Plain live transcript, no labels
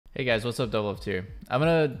Hey guys, what's up? Doublelift here. I'm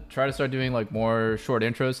gonna try to start doing like more short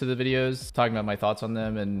intros to the videos, talking about my thoughts on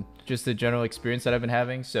them and just the general experience that I've been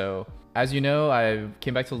having. So as you know, I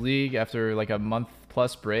came back to the league after like a month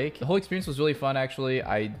plus break. The whole experience was really fun actually.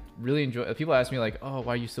 I really enjoy. People ask me like, oh,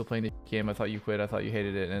 why are you still playing the game? I thought you quit. I thought you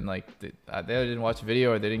hated it. And like they didn't watch the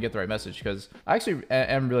video or they didn't get the right message, because I actually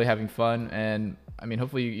am really having fun. And I mean,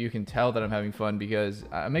 hopefully you can tell that I'm having fun because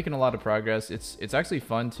I'm making a lot of progress. It's actually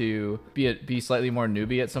fun to be slightly more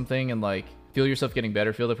newbie at something and like feel yourself getting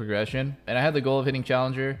better, feel the progression. And I had the goal of hitting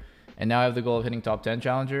Challenger, and now I have the goal of hitting top 10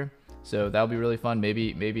 Challenger. So that'll be really fun.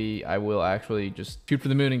 Maybe I will actually just shoot for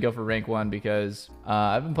the moon and go for rank 1, because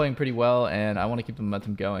I've been playing pretty well and I want to keep the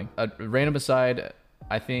momentum going. Random aside,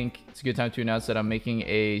 I think it's a good time to announce that I'm making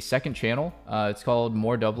a second channel. It's called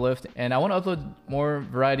More Doublelift, and I want to upload more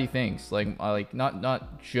variety things, like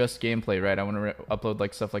not just gameplay, right? I want to upload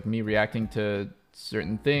like stuff like me reacting to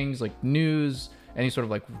certain things, like news, any sort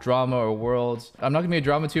of like drama or worlds. I'm not gonna be a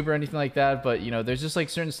drama tuber or anything like that, but you know, there's just like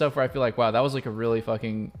certain stuff where I feel like, wow, that was like a really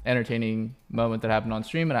fucking entertaining moment that happened on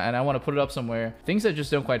stream, and I want to put it up somewhere. Things that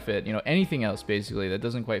just don't quite fit, you know, anything else basically that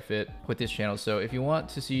doesn't quite fit with this channel. So if you want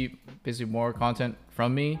to see basically more content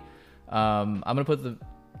from me, I'm gonna put the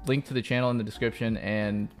link to the channel in the description,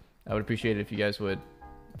 and I would appreciate it if you guys would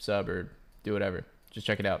sub or do whatever. Just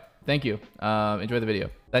check it out. Thank you. Enjoy the video.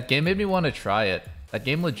 That game made me want to try it. That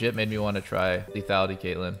game legit made me want to try Lethality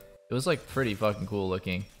Caitlyn. It was like pretty fucking cool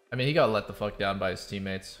looking. I mean, he got let the fuck down by his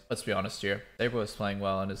teammates. Let's be honest here. They were playing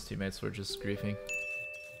well and his teammates were just griefing.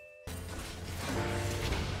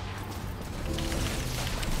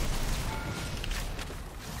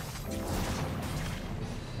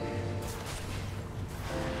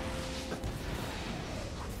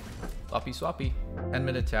 Swappy swappy.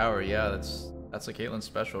 10-minute tower. Yeah, that's a Caitlyn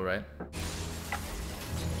special, right?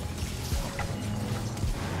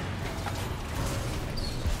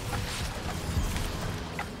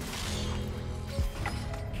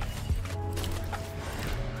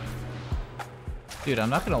 Dude,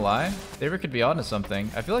 I'm not gonna lie, Favorite could be onto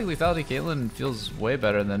something. I feel like Lethality Caitlyn feels way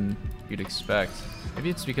better than you'd expect.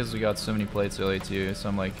 Maybe it's because we got so many plates early too, so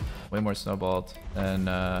I'm like way more snowballed than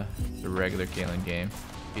the regular Caitlyn game.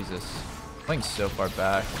 Jesus, playing so far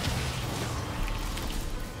back.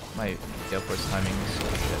 My Gale Force timing is so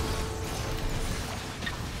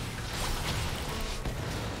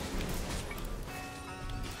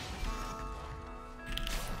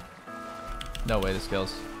shit. No way this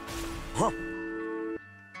kills. Huh.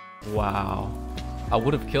 Wow. I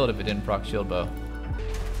would have killed if it didn't proc shield bow.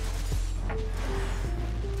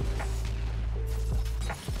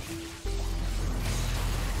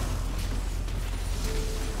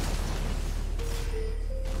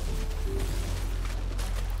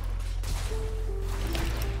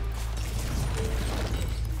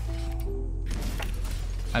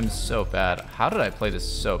 I'm so bad. How did I play this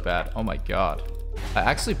so bad? Oh my god. I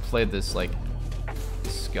actually played this like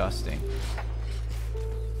disgusting.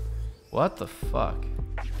 What the fuck?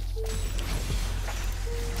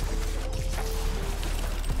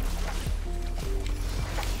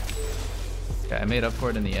 Okay, I made up for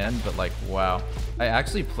it in the end, but like, wow. I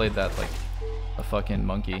actually played that like a fucking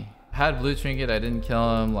monkey. I had blue trinket, I didn't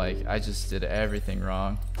kill him, like I just did everything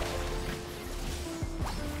wrong.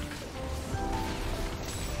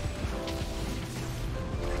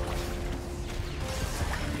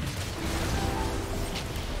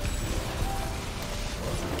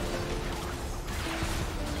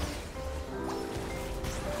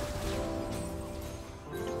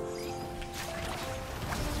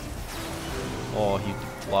 Oh, he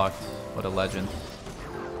blocked. What a legend.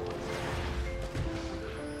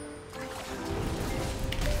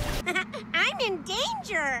 I'm in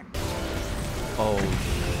danger! Oh,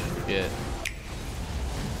 shit.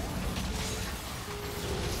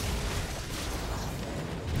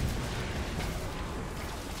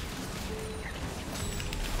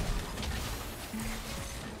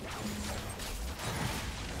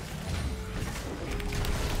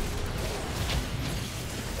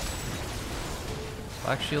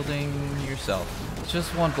 Black shielding yourself.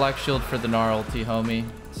 Just one black shield for the Gnar ulti, homie.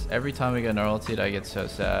 Every time we get Gnar ultied, I get so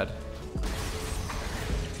sad.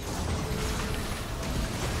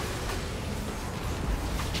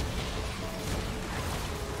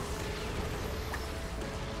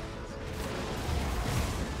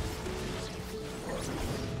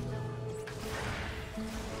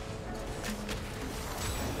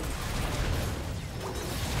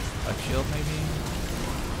 Black shield, maybe?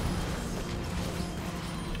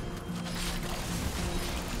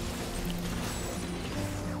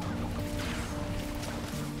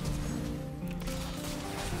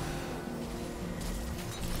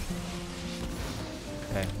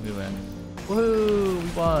 Okay, We win. Woohoo! We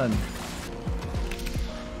won!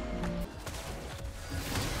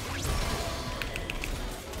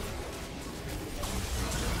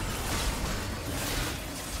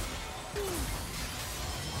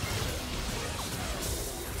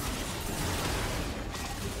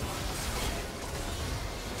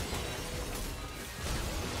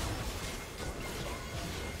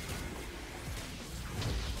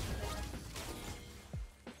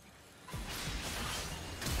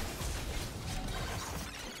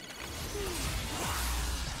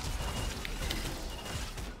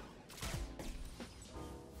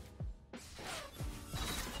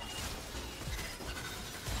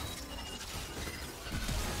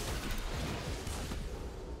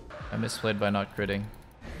 I misplayed by not critting.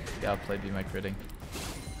 Yeah, outplayed by my critting.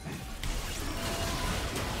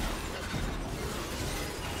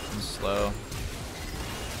 I'm slow.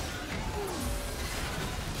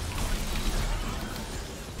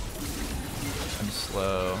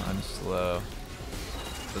 I'm slow.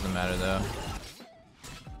 Doesn't matter though.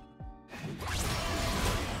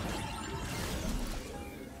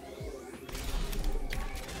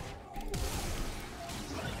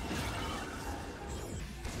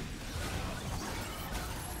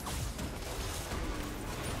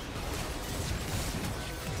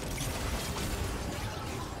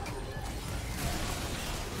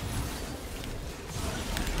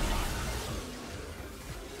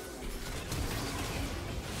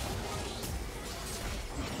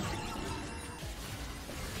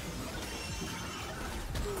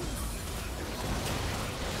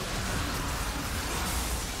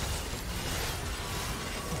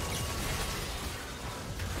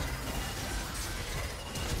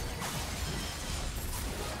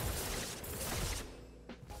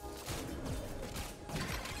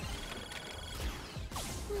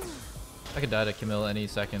 I could die to Camille any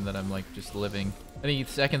second that I'm like just living. Any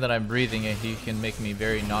second that I'm breathing, he can make me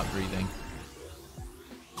very not breathing.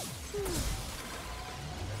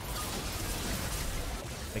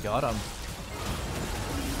 I got him.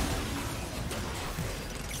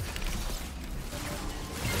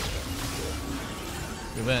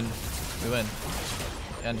 We win. We win.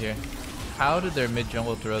 End here. How did their mid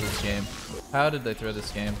jungle throw this game? How did they throw this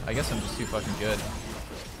game? I guess I'm just too fucking good.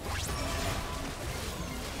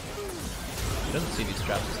 He doesn't see these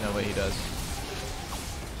traps, there's no way he does.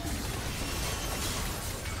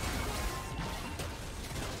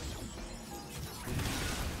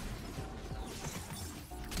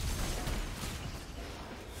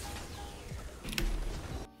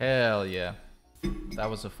 Hell yeah. That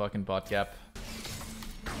was a fucking bot gap.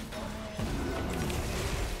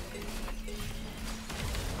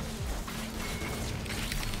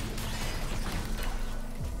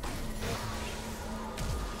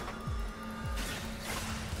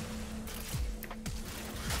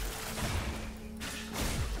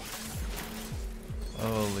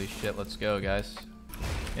 Holy shit, let's go, guys.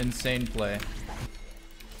 Insane play.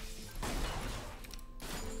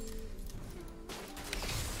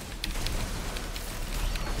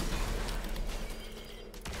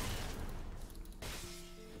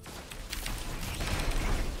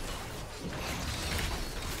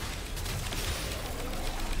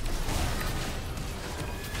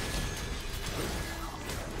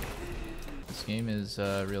 This game is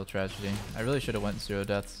a real tragedy. I really should have went 0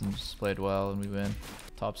 deaths and just played well and we win.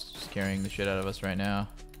 Top's just carrying the shit out of us right now.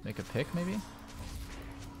 Make a pick, maybe?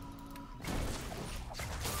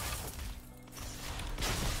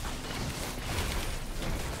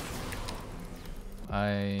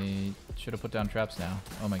 I should have put down traps now.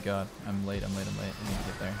 Oh my god, I'm late. I need to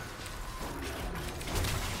get there.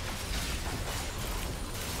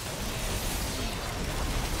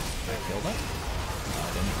 Did I kill that? No,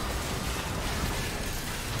 I didn't.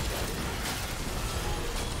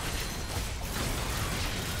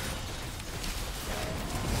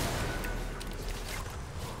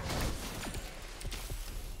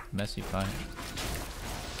 Messy fight.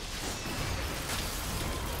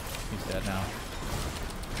 He's dead now.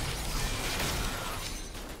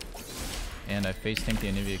 And I face tanked the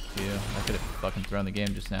Anivia Q. I could have fucking thrown the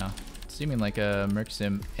game just now. Seeming like a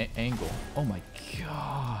Mercsim angle. Oh my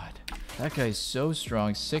god. That guy's so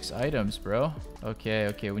strong. 6 items, bro. Okay,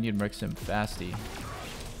 okay, we need Mercsim fasty.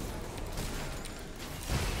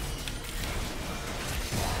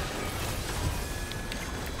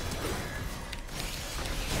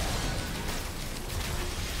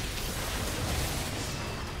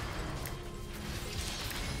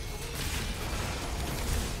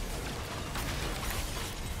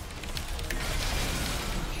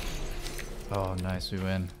 Oh, nice, we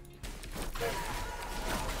win.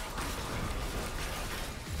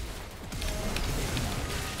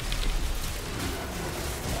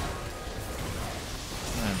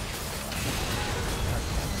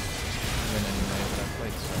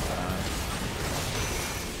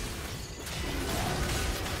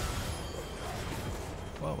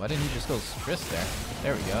 Why didn't he just go Chris there?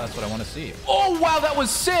 There we go. That's what I want to see. Oh, wow. That was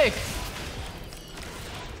sick.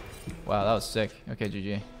 Wow, that was sick. Okay,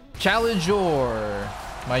 GG. Challenger.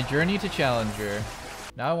 My journey to Challenger.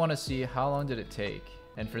 Now I want to see how long did it take.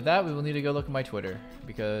 And for that, we will need to go look at my Twitter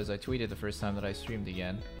because I tweeted the first time that I streamed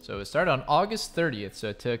again. So it started on August 30th. So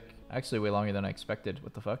it took actually way longer than I expected.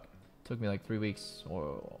 What the fuck? It took me like 3 weeks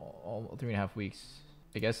or 3.5 weeks.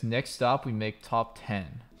 I guess next stop, we make top 10.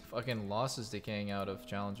 Fucking Loss is decaying out of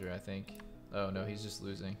Challenger, I think. Oh no, he's just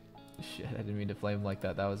losing. Shit, I didn't mean to flame like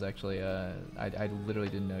that. That was actually, I literally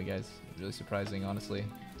didn't know, guys. Really surprising, honestly.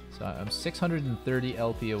 So I'm 630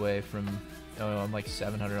 LP away from, oh, I'm like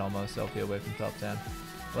 700 almost LP away from top 10.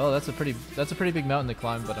 Well, that's a pretty big mountain to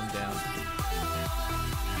climb, but I'm down.